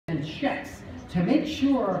send checks to make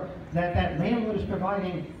sure that that landlord is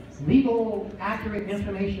providing legal, accurate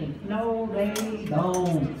information. No, they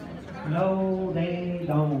don't. No, they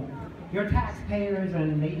don't. You're taxpayers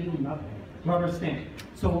and they do nothing. Rubber stamp.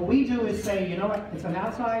 So what we do is say, you know what, it's an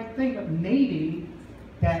outside thing, but maybe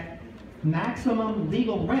that maximum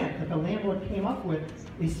legal rent that the landlord came up with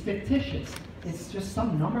is fictitious. It's just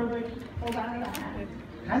some number they pulled out of the hat.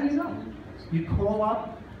 How do you know? You call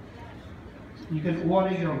up, you can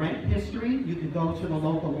order your rent history, you can go to the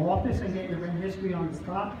local office and get your rent history on the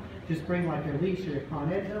spot. Just bring like your lease or your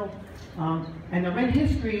Con Ed bill. And the rent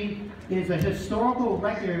history is a historical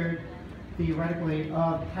record, theoretically,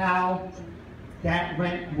 of how that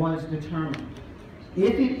rent was determined.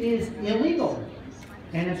 If it is illegal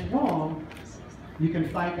and it's wrong, you can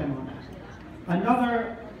fight them on that.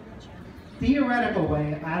 Another theoretical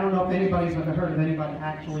way, I don't know if anybody's ever heard of anybody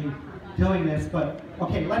actually doing this, but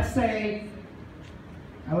okay, let's say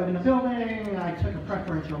I live in a building, I took a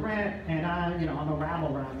preferential rent, and I'm a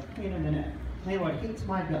rabble-rouser, pain in the neck. Landlord hates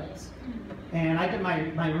my guts. And I did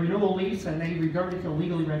my renewal lease, and they reverted to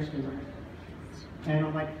legally registered rent. And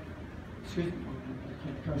I'm like, excuse me, I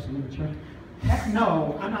can't curse in the church. Heck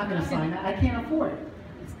no, I'm not going to sign that. I can't afford it.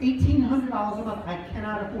 It's $1,800 a month. I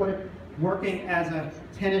cannot afford it. Working as a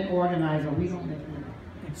tenant organizer, we don't make money.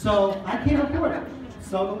 So I can't afford it.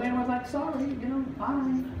 So the landlord's like, sorry,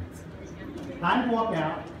 fine. I walk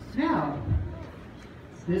out. Now,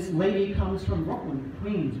 this lady comes from Brooklyn,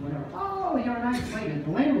 Queens, whatever. Oh, you're a nice lady.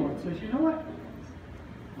 The landlord says, you know what?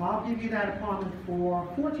 I'll give you that apartment for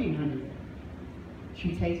 $1,400.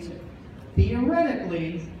 She takes it.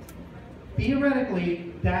 Theoretically,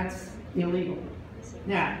 that's illegal.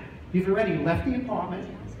 Now, you've already left the apartment.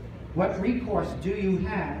 What recourse do you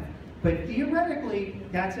have? But theoretically,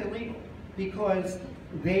 that's illegal because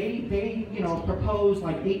they proposed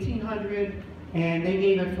like $1,800 and they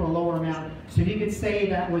gave it for a lower amount. So you could say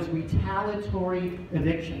that was retaliatory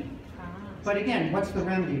eviction. But again, what's the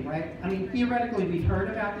remedy, right? I mean, theoretically, we've heard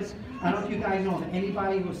about this. I don't know if you guys know of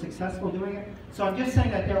anybody who was successful doing it. So I'm just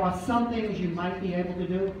saying that there are some things you might be able to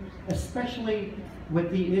do, especially with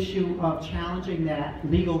the issue of challenging that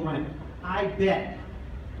legal rent. I bet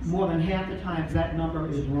more than half the times that number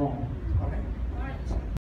is wrong.